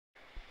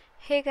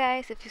Hey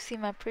guys, if you see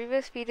my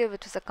previous video,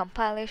 which was a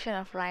compilation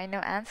of Rhino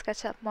and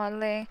SketchUp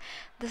modeling,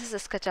 this is a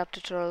SketchUp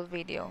tutorial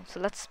video. So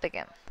let's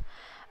begin.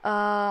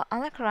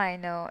 Unlike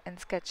Rhino in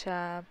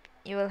SketchUp,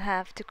 you will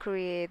have to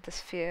create the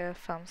sphere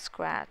from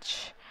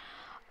scratch.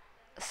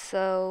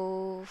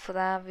 So for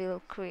that,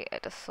 we'll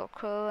create a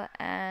circle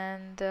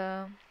and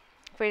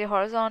create a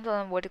horizontal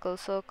and vertical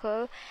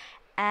circle,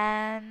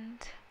 and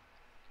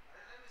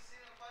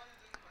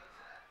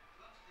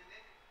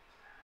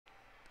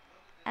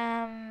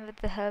with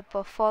the help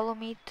of follow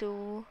me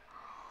tool,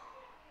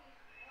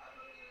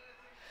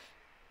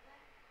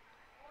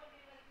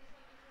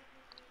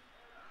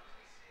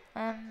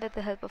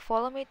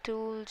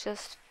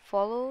 just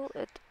follow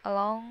it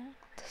along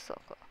the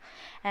circle,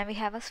 and we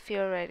have a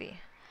sphere ready.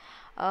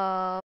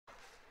 Or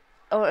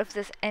if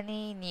there's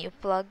any new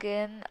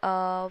plugin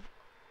or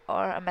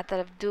a method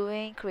of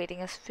doing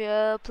creating a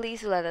sphere,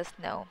 please let us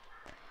know.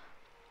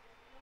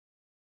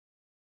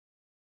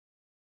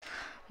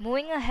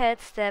 Moving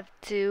ahead, step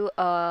 2,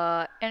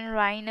 in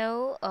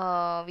Rhino,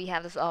 we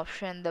have this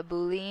option, the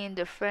Boolean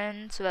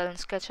difference. Well, in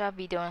SketchUp,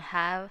 we don't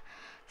have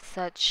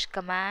such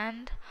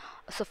command.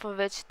 So for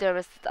which there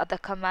is the other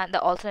command, the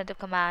alternative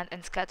command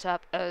in SketchUp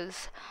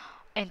is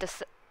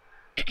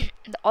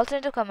the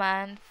alternative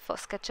command for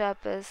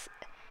SketchUp is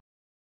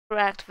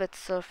interact with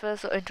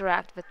surface or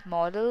interact with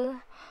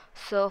model.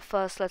 So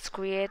first let's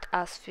create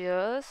our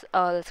spheres,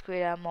 let's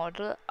create our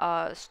model,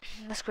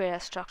 let's create our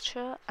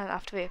structure, and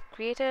after we have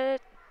created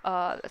it,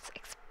 let's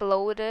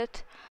explode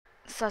it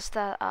such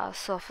that our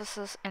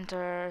surfaces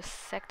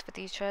intersect with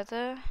each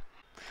other.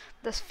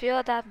 The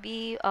sphere that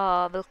we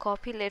will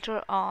copy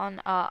later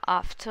on,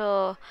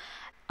 after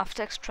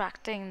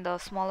extracting the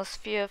smaller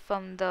sphere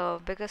from the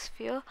bigger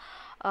sphere,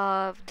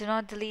 do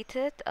not delete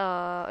it,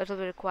 it will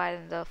be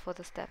required in the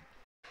further step.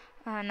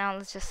 Now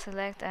let's just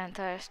select the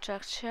entire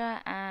structure,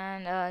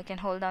 and you can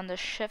hold down the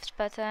shift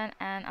button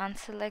and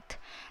unselect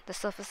the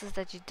surfaces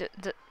that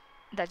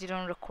that you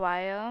don't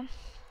require.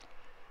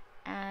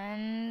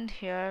 And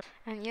here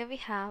we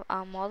have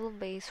our model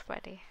base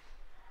ready.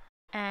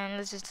 And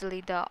let's just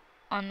delete the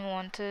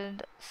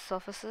unwanted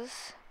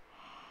surfaces.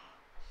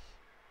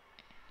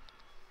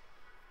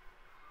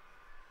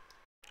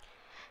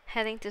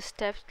 Heading to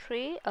step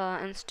 3,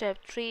 in step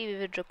 3 we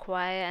would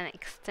require an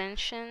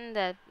extension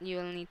that you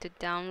will need to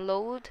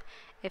download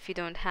if you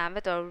don't have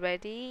it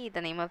already.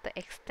 The name of the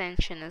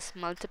extension is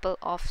multiple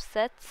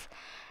offsets,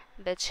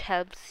 which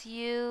helps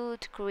you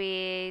to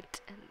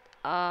create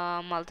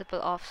multiple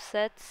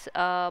offsets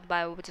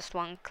by just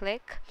one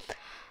click.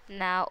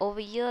 Now over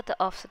here the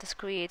offset is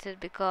created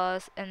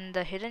because in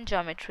the hidden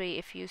geometry,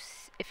 if you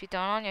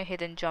turn on your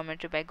hidden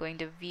geometry by going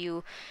to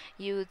view,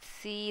 you would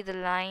see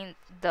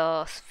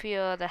the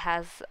sphere that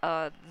has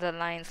the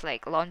lines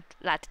like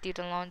latitude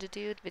and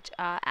longitude, which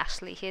are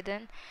actually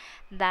hidden.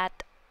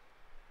 That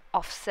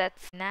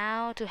offsets.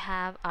 Now to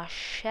have a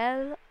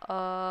shell,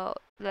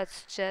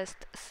 let's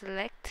just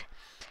select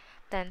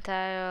the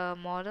entire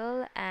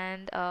model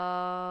and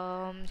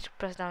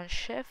press down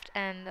shift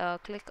and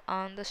click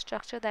on the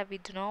structure that we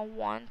do not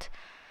want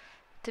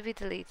to be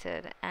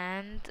deleted,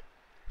 and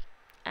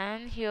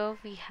here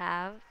we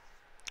have,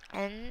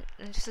 and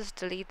just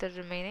delete the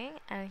remaining,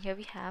 and here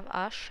we have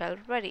our shell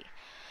ready.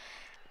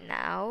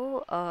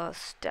 Now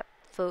step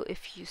 4,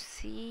 if you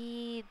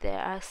see,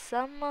 there are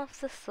some of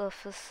the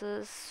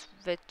surfaces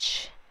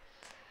which,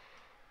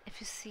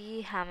 if you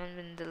see, haven't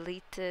been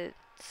deleted.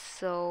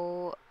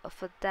 So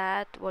for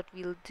that, what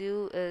we'll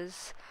do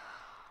is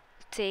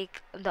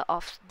take the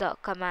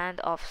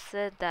command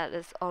offset that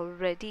is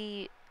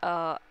already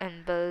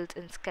inbuilt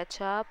in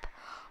SketchUp.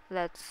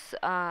 Let's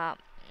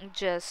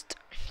just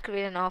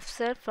create an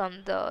offset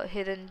from the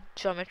hidden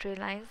geometry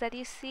lines that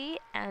you see,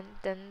 and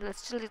then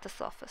let's delete the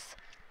surface.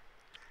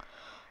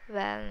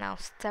 Well, now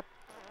step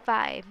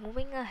 5,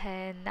 moving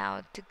ahead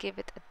now to give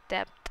it a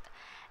depth.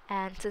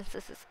 And since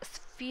this is a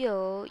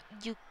sphere,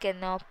 you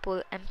cannot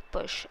pull and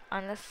push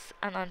unless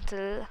and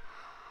until,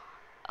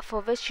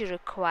 for which you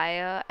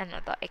require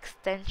another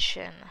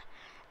extension,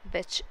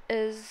 which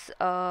is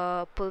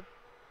pull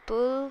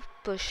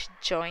push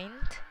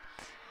joint,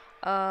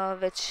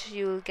 which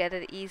you'll get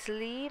it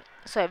easily.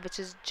 Sorry, which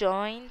is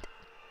joint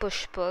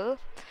push pull,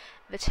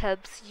 which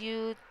helps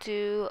you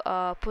to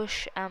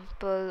push and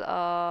pull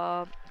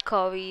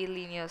curvy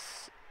linear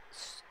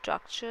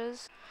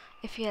structures.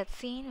 If you had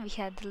seen, we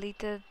had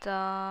deleted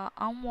the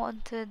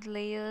unwanted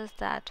layers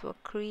that were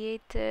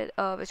created,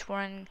 which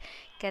weren't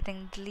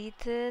getting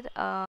deleted.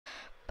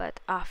 But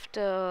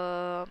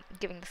after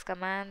giving this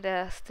command,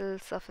 there are still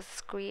surfaces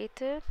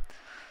created.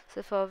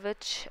 So for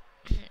which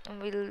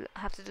we'll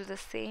have to do the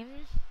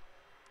same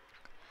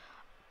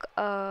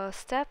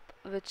step,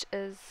 which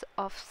is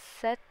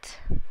offset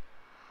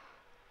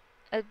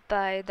it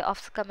by the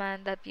offset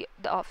command the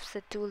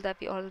offset tool that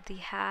we already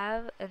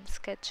have in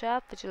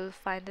SketchUp, which you'll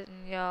find it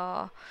in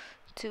your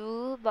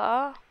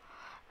toolbar,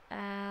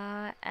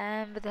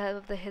 and with the help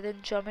of the hidden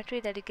geometry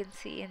that you can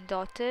see in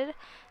dotted,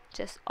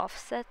 just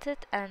offset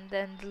it and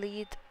then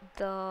delete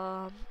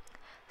the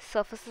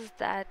surfaces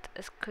that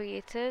is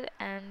created,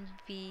 and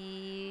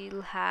we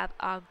we'll have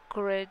our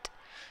grid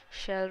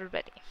shell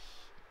ready.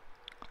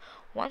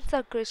 Once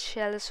our grid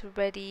shell is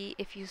ready,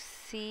 if you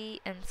see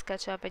in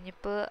SketchUp and you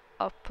pull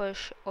or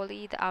push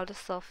only the outer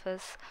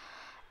surface,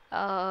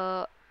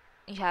 uh,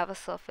 you have a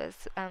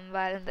surface, and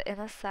while in the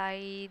inner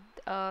side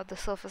the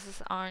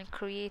surfaces aren't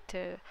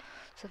created,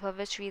 so for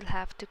which we'll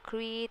have to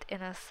create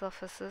inner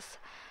surfaces,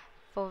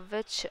 for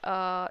which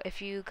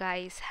if you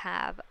guys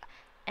have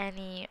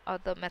any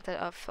other method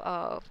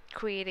of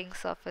creating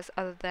surface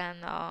other than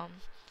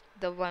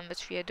the one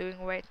which we are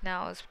doing right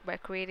now is by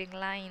creating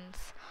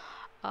lines,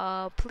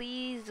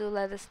 please do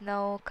let us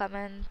know,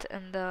 comment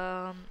in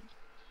the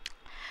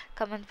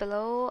comment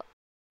below.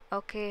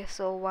 Okay,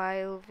 so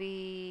while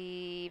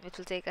it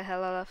will take a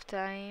hell lot of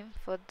time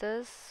for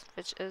this,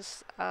 which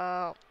is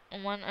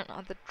one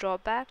another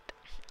drawback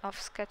of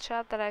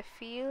SketchUp that I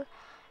feel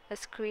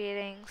is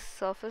creating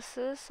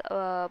surfaces,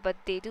 but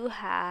they do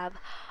have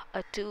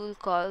a tool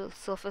called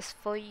Surface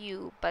for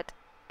You, but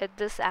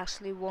this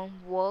actually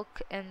won't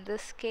work in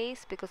this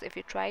case, because if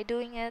you try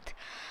doing it,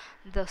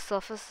 the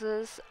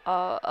surfaces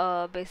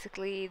are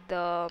basically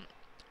the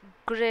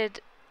grid,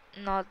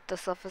 not the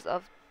surface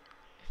of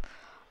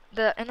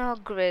the inner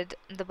grid.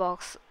 The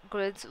box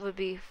grids will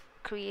be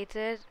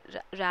created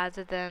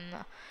rather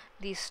than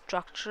the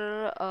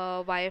structure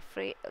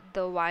wireframe,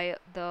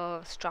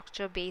 the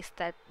structure base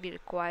that we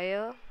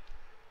require,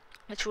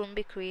 which won't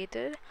be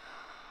created.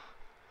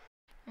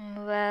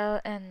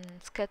 Well, in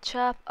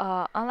SketchUp,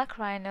 unlike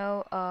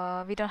Rhino,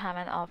 we don't have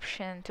an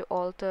option to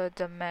alter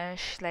the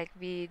mesh like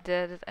we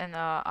did in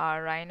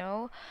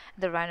our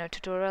the Rhino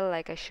tutorial,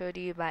 like I showed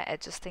you, by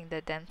adjusting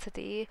the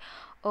density.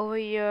 Over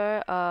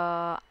here,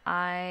 well,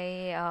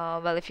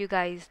 if you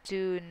guys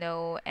do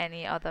know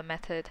any other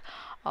method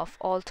of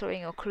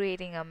altering or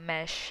creating a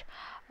mesh,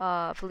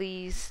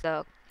 please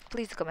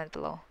comment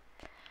below.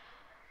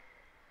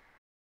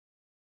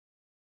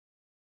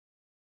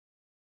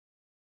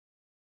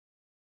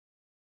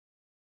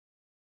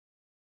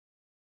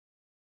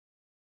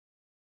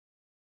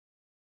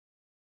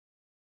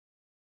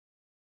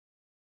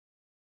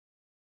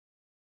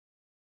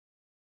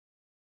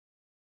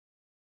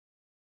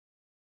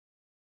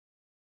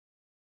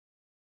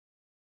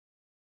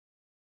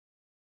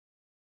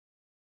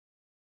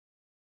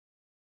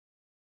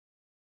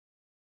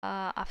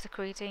 After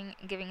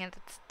giving it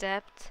its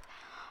depth,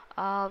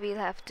 we'll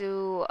have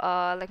to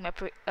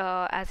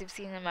as you've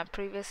seen in my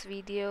previous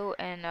video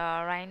in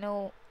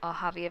Rhino,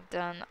 how we have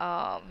done,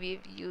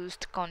 we've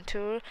used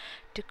contour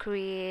to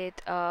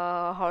create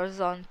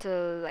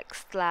horizontal like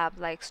slab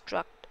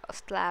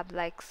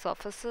like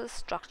surfaces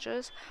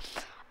structures.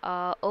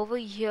 Over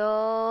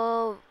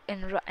here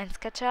in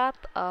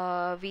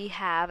SketchUp, we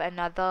have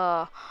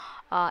another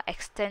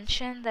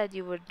extension that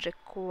you would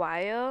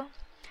require,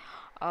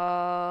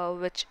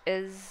 which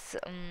is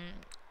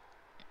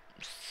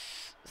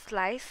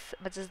Slice,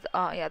 which is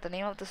yeah, the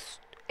name of this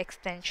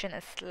extension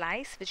is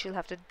Slice, which you'll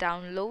have to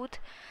download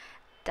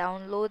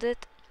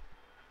it.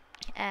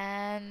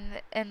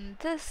 And in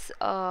this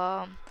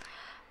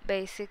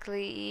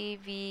basically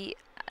we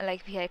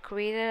had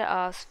created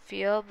a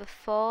sphere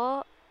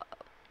before.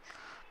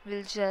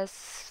 We'll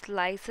just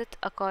slice it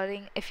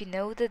according, if you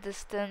know the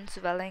distance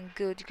well and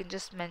good, you can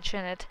just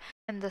mention it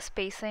in the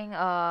spacing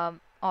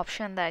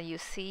option that you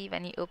see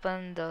when you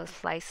open the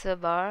slicer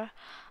bar.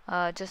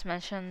 Just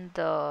mention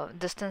the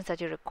distance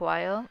that you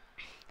require,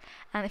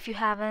 and if you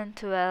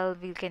haven't, well,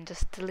 we can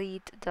just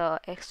delete the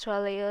extra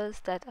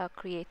layers that are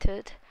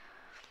created.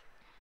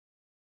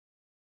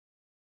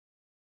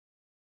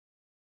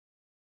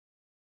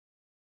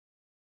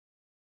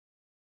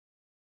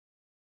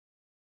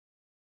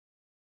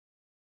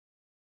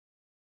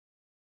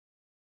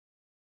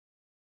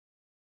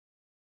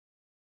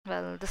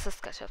 Well, this is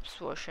SketchUp's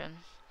version.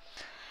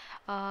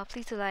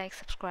 Please do like,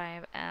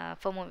 subscribe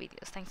for more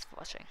videos. Thanks for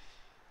watching.